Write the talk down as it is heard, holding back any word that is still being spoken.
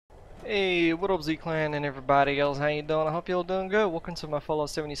Hey, what up Z-Clan and everybody else, how you doing? I hope you're all doing good. Welcome to my Fallout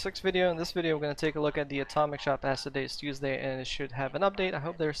 76 video. In this video we're going to take a look at the Atomic Shop as today is Tuesday and it should have an update. I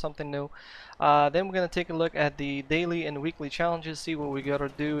hope there's something new. Then we're going to take a look at the daily and weekly challenges, see what we got to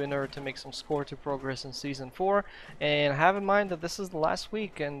do in order to make some score to progress in Season 4. And have in mind that this is the last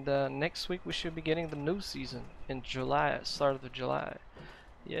week and next week we should be getting the new season in July, start of July.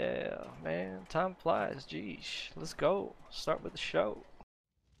 Yeah, man, time flies, geez. Let's go. Start with the show.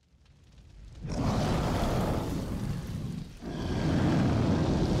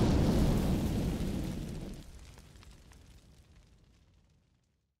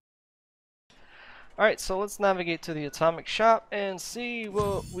 Alright, so let's navigate to the Atomic Shop and see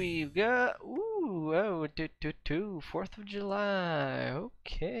what we've got. Ooh, oh, 4th of July.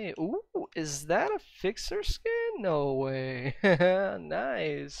 Okay. Ooh, is that a fixer skin? No way.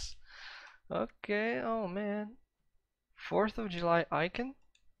 Nice. Okay, oh man. 4th of July icon?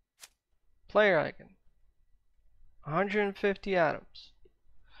 Player icon. 150 atoms.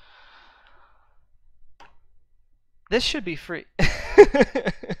 This should be free.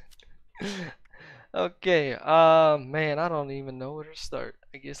 Okay, man, I don't even know where to start.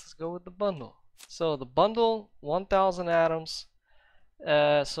 I guess let's go with the bundle. So the bundle, 1,000 atoms.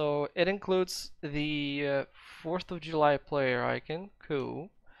 So it includes the 4th of July player icon.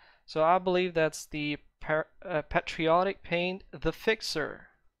 Cool. So I believe that's the Patriotic Paint, the Fixer.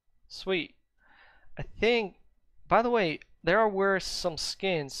 Sweet. I think, by the way, there were some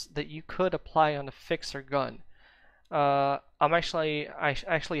skins that you could apply on the Fixer gun. I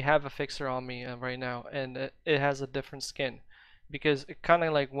actually have a fixer on me right now, and it has a different skin because it kind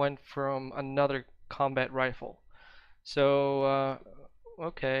of like went from another combat rifle. So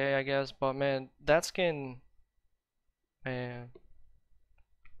okay, I guess, but man, that skin, man,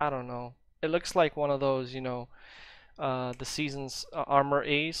 I don't know. It looks like one of those, the season's armor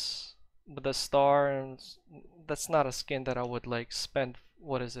ace with the star, and that's not a skin that I would like spend.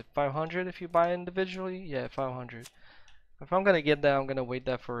 What is it, 500 if you buy individually? Yeah, 500. If I'm gonna get that, I'm gonna wait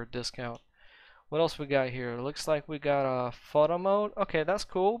that for a discount. What else we got here? Looks like we got a photo mode. Okay, that's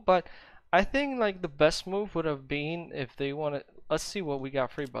cool, but I think like the best move would have been if they wanted. Let's see what we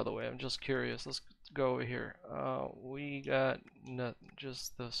got free, by the way. I'm just curious. Let's go over here. We got nothing,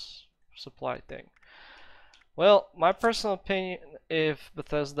 just this supply thing. Well, my personal opinion, if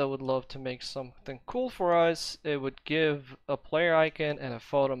Bethesda would love to make something cool for us, it would give a player icon and a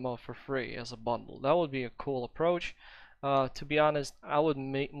photo mode for free as a bundle. That would be a cool approach. To be honest, I would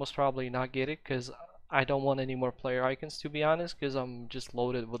most probably not get it because I don't want any more player icons, to be honest, because I'm just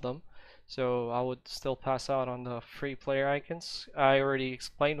loaded with them. So I would still pass out on the free player icons. I already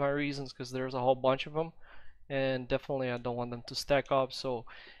explained my reasons because there's a whole bunch of them, and definitely I don't want them to stack up. So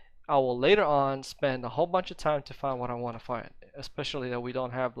I will later on spend a whole bunch of time to find what I want to find, especially that we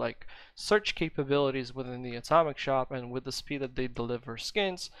don't have like search capabilities within the Atomic Shop, and with the speed that they deliver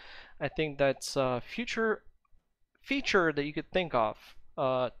skins, I think that's a future feature that you could think of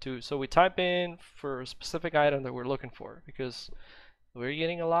so we type in for a specific item that we're looking for because we're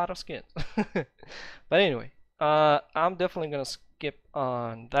getting a lot of skins. But anyway, I'm definitely gonna skip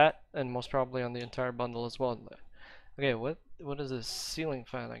on that and most probably on the entire bundle as well. Okay, what is this ceiling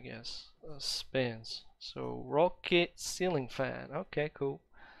fan? I guess spins. So rocket ceiling fan. Okay, cool.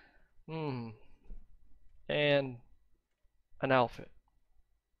 And an outfit,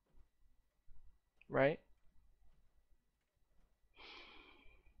 right?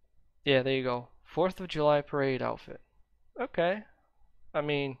 Yeah, there you go. 4th of July parade outfit. Okay. I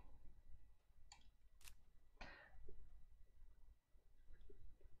mean,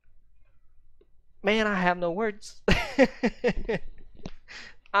 man, I have no words.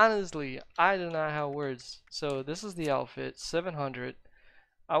 Honestly, I do not have words. So this is the outfit, 700.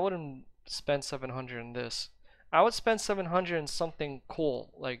 I wouldn't spend 700 in this. I would spend 700 in something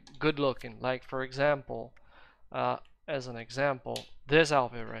cool, like good looking. Like for example, as an example, this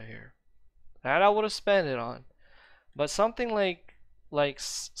outfit right here. That I would have spent it on. But something like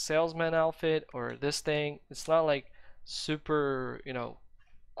salesman outfit or this thing, it's not like super,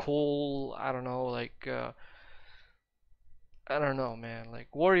 cool. I don't know, like I don't know, man,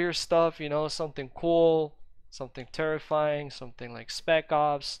 like warrior stuff, something cool, something terrifying, something like Spec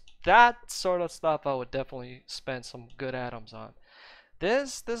Ops. That sort of stuff I would definitely spend some good atoms on.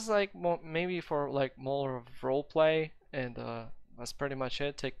 This is like maybe for like more of role play, and that's pretty much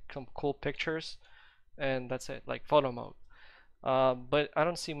it. Take some cool pictures, and that's it, like photo mode. But I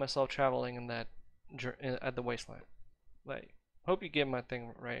don't see myself traveling in that at the wasteland. Like, hope you get my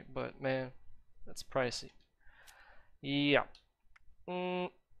thing right, but man, that's pricey. Yeah.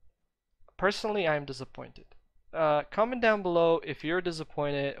 Mm, Personally, I'm disappointed. comment down below if you're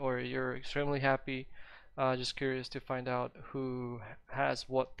disappointed or you're extremely happy. Just curious to find out who has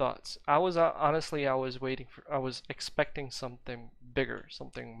what thoughts. I was honestly, I was expecting something bigger,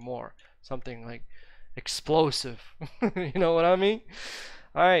 something more, something like explosive. You know what I mean?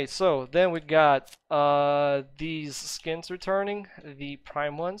 All right, so then we got these skins returning, the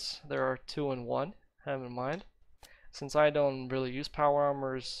prime ones. There are 2 and 1. Have in mind. Since I don't really use power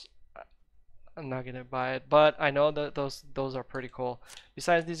armors, I'm not gonna buy it, but I know that those are pretty cool.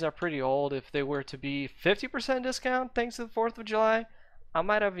 Besides, these are pretty old. If they were to be 50% discount thanks to the 4th of July, I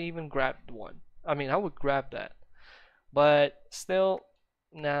might have even grabbed one. I mean, I would grab that. But still,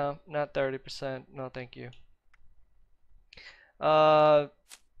 no, not 30%. No, thank you.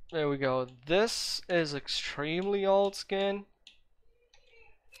 There we go. This is extremely old skin.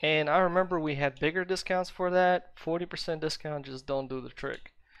 And I remember we had bigger discounts for that. 40% discount just don't do the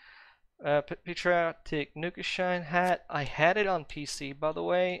trick. Patriotic Nuka Shine hat. I had it on PC, by the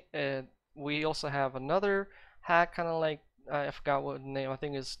way. And we also have another hat, kind of like, I forgot what the name. I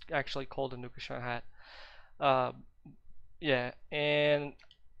think it's actually called a Nuka Shine hat. Yeah, and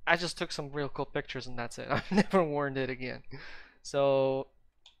I just took some real cool pictures, and that's it. I've never worn it again. So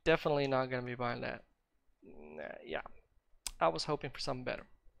definitely not gonna be buying that. Yeah, I was hoping for something better.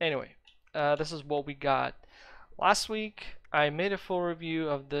 Anyway, this is what we got last week. I made a full review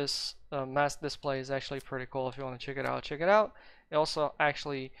of this mask display. Is actually pretty cool. If you want to check it out, check it out. It also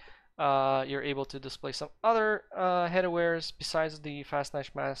actually you're able to display some other headwears besides the Fast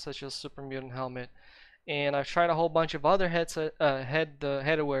Nash mask, such as Super Mutant helmet. And I've tried a whole bunch of other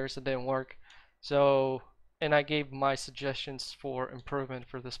headwears that didn't work. So, and I gave my suggestions for improvement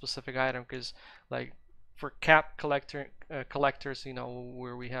for this specific item, because like for cap collectors, you know,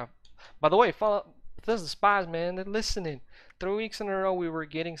 where we have. By the way, follow this is spies, man. They're listening. 3 weeks in a row, we were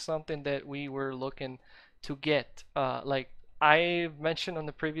getting something that we were looking to get. Like I mentioned on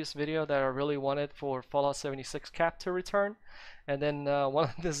the previous video that I really wanted for Fallout 76 cap to return, and then one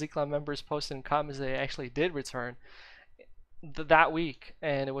of the Z-Clan members posted in comments they actually did return that week,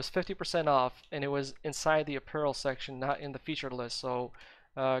 and it was 50% off, and it was inside the apparel section, not in the featured list. So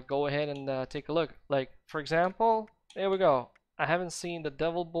go ahead and take a look. Like for example, there we go. I haven't seen the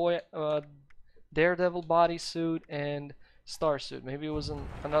Devil Boy, Daredevil bodysuit and Starsuit. Maybe it was in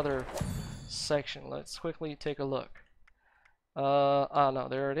another section. Let's quickly take a look. No,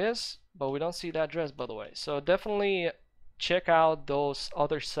 there it is. But we don't see that dress, by the way. So definitely check out those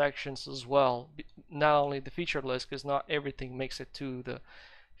other sections as well. Not only the featured list, because not everything makes it to the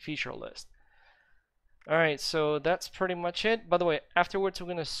feature list. Alright, so that's pretty much it. By the way, afterwards we're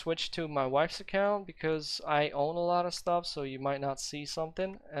going to switch to my wife's account because I own a lot of stuff, so you might not see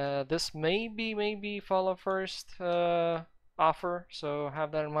something. This may be follow first offer, so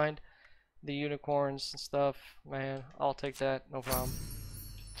have that in mind. The unicorns and stuff, man, I'll take that, no problem.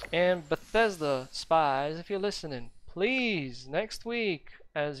 And Bethesda spies, if you're listening, please, next week,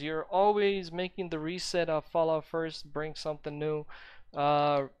 as you're always making the reset of Fallout First, bring something new.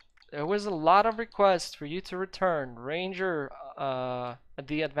 There was a lot of requests for you to return Ranger,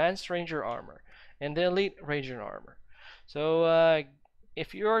 the Advanced Ranger armor and the Elite Ranger armor. So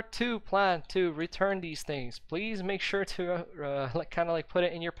if you're to plan to return these things, please make sure to kind of like put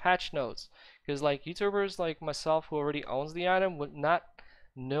it in your patch notes, because like YouTubers like myself who already owns the item would not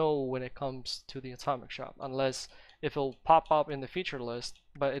know when it comes to the Atomic Shop, unless if it'll pop up in the feature list,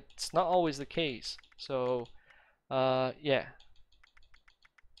 but it's not always the case. So yeah,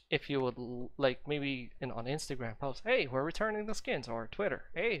 if you would like maybe on Instagram post, hey, we're returning the skins, or Twitter,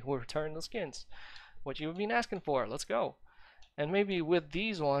 hey, we're returning the skins, what you've been asking for, let's go. And maybe with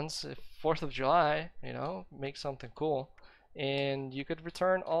these ones, if 4th of July, you know, make something cool. And you could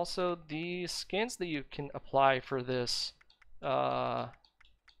return also the skins that you can apply for this NCR.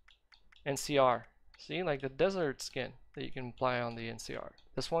 See, like the desert skin that you can apply on the NCR.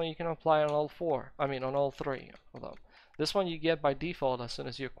 This one you can apply on all 4. I mean on all 3 of them. This one you get by default as soon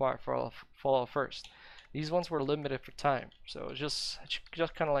as you acquire Fallout First. These ones were limited for time, so just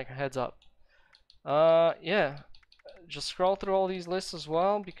kind of like a heads up. Yeah, just scroll through all these lists as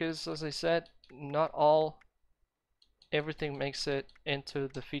well, because as I said, not everything makes it into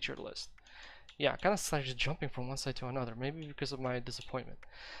the featured list. Yeah, kind of started jumping from one side to another, maybe because of my disappointment.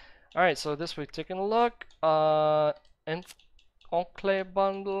 Alright, so this week, taking a look. And Enclave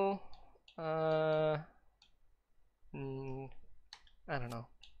bundle. I don't know.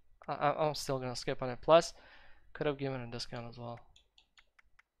 I'm still gonna skip on it. Plus, could have given a discount as well.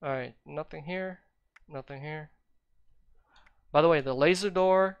 Alright, nothing here. Nothing here. By the way, the laser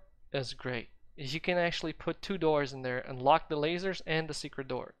door is great. You can actually put 2 doors in there and lock the lasers and the secret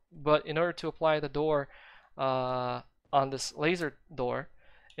door. But in order to apply the door, on this laser door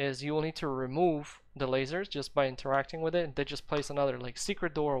is you will need to remove the lasers just by interacting with it, and then just place another like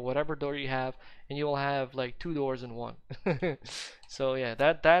secret door or whatever door you have, and you will have like two doors in one. So yeah,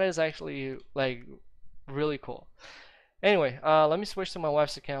 that is actually like really cool. Anyway, let me switch to my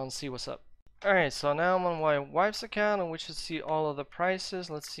wife's account and see what's up. Alright, so now I'm on my wife's account and we should see all of the prices.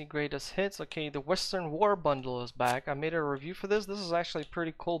 Let's see greatest hits. Okay, the Western War bundle is back. I made a review for this. This is actually a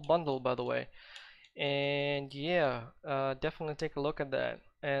pretty cool bundle, by the way. And yeah, definitely take a look at that.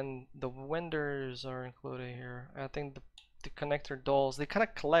 And the vendors are included here. I think the connector dolls, they kind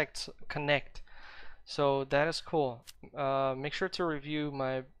of connect. So that is cool. Make sure to review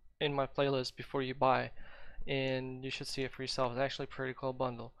in my playlist before you buy, and you should see it for yourself. It's actually a pretty cool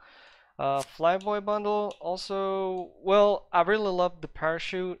bundle. Flyboy bundle also, well, I really love the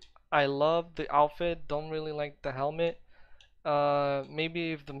parachute. I love the outfit, don't really like the helmet.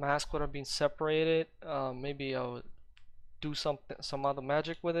 Maybe if the mask would have been separated, maybe I would do some other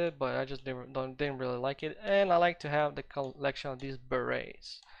magic with it, but I just didn't really like it. And I like to have the collection of these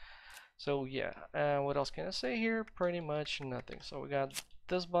berets. So yeah, what else can I say here? Pretty much nothing. So we got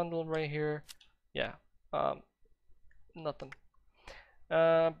this bundle right here. Yeah, nothing.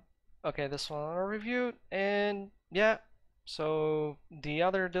 Okay, this one I reviewed, and yeah. So the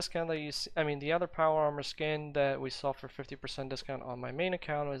other discount that you see, I mean the other power armor skin that we saw for 50% discount on my main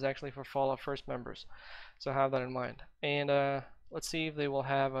account was actually for Fallout First members. So have that in mind. And let's see if they will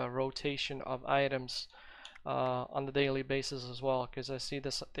have a rotation of items on the daily basis as well, because I see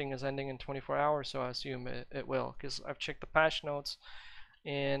this thing is ending in 24 hours, so I assume it will, because I've checked the patch notes,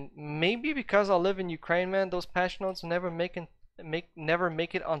 and maybe because I live in Ukraine, man, those patch notes never make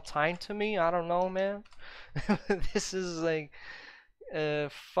it on time to me. I don't know, man. This is like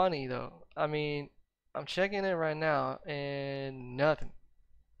funny though. I mean, I'm checking it right now and nothing.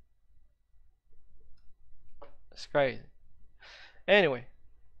 It's crazy. Anyway,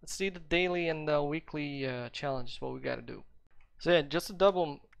 let's see the daily and the weekly challenges, what we gotta do. So yeah, just to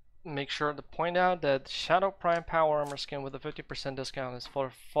double make sure to point out that Shadow Prime Power Armor skin with a 50% discount is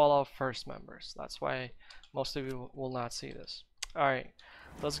for Fallout First members. That's why most of you will not see this. Alright,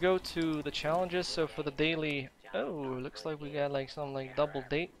 let's go to the challenges. So for the daily, oh, looks like we got like some like double,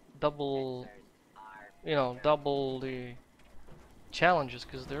 double the challenges,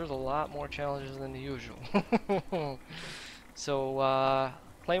 because there's a lot more challenges than the usual. So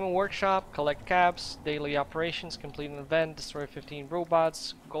claim a workshop, collect caps, daily operations, complete an event, destroy 15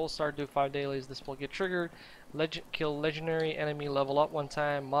 robots, gold star, do 5 dailies, this will get triggered, kill legendary enemy, level up 1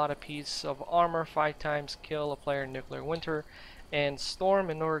 time, mod a piece of armor 5 times, kill a player in nuclear winter, and storm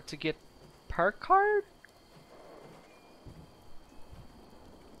in order to get perk card?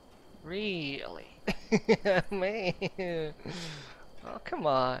 Really? Man. Oh, come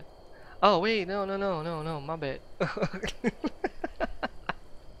on. Oh, wait, no, my bad.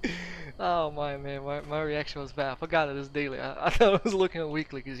 Oh my man, my reaction was bad. I forgot it was daily. I thought I was looking at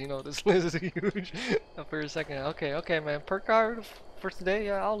weekly, because you know this list is huge. For a second, okay man, per card for today,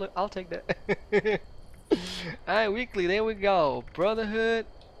 yeah, I'll take that. Alright, weekly, there we go. Brotherhood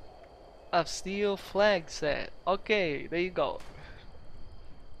of Steel flag set. Okay, there you go.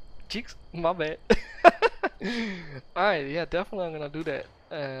 Cheeks, my bad. Alright, yeah, definitely I'm gonna do that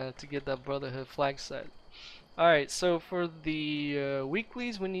to get that Brotherhood flag set. Alright, so for the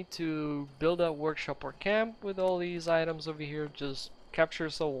weeklies, we need to build a workshop or camp with all these items over here. Just capture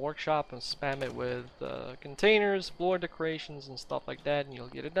some workshop and spam it with containers, floor decorations, and stuff like that, and you'll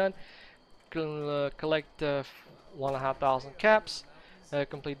get it done. Collect 1,500 caps,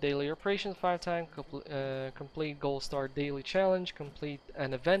 complete daily operations 5 times, complete gold star daily challenge, complete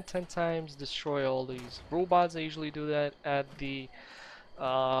an event 10 times, destroy all these robots. I usually do that at the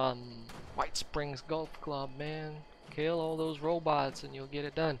White Springs Golf Club, man. Kill all those robots and you'll get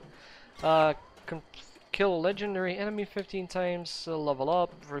it done. Kill a legendary enemy 15 times, level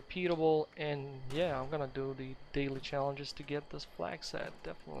up, repeatable, and yeah, I'm gonna do the daily challenges to get this flag set,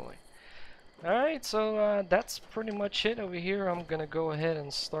 definitely. Alright, so that's pretty much it over here. I'm gonna go ahead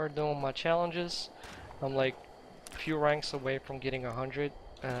and start doing my challenges. I'm like a few ranks away from getting 100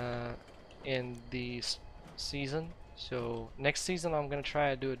 in the season. So next season I'm gonna try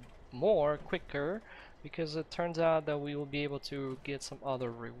to do it more quicker, because it turns out that we will be able to get some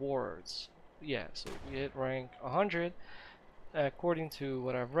other rewards. Yeah, so we hit rank 100. According to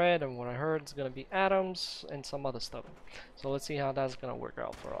what I've read and what I heard, it's gonna be atoms and some other stuff. So let's see how that's gonna work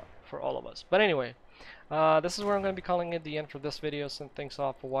out for all of us. But anyway, This is where I'm going to be calling it the end for this video. So thanks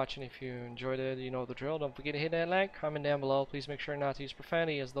all for watching. If you enjoyed it, you know the drill. Don't forget to hit that like, comment down below. Please make sure not to use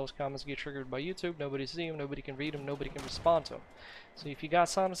profanity, as those comments get triggered by YouTube. Nobody sees them, nobody can read them, nobody can respond to them. So if you got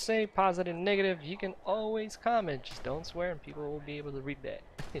something to say, positive and negative, you can always comment. Just don't swear and people will be able to read that.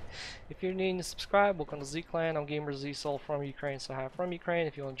 If you're needing to subscribe, welcome to Z Clan. I'm Gamer Z Soul from Ukraine, so hi from Ukraine.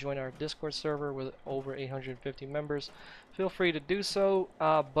 If you want to join our Discord server with over 850 members, feel free to do so,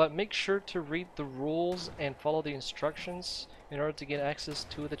 but make sure to read the rules and follow the instructions in order to get access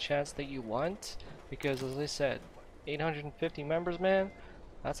to the chats that you want, because as I said, 850 members, man,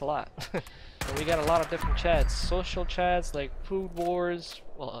 that's a lot. And we got a lot of different chats, social chats like Food Wars,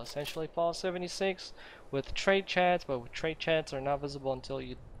 well, essentially Fall 76, with trade chats, but trade chats are not visible until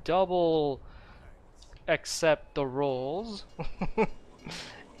you double accept the rules.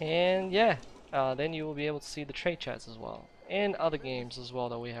 And yeah, then you will be able to see the trade chats as well, and other games as well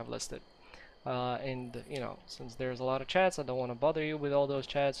that we have listed. And you know, since there's a lot of chats, I don't want to bother you with all those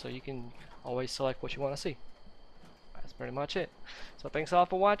chats, so you can always select what you want to see. That's pretty much it. So thanks all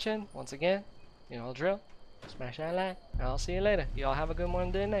for watching. Once again, you know the drill. Smash that like, and I'll see you later. Y'all have a good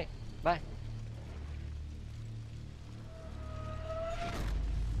morning, day, and night. Bye.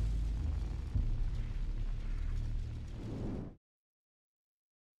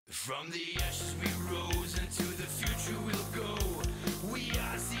 From the ashes we rose.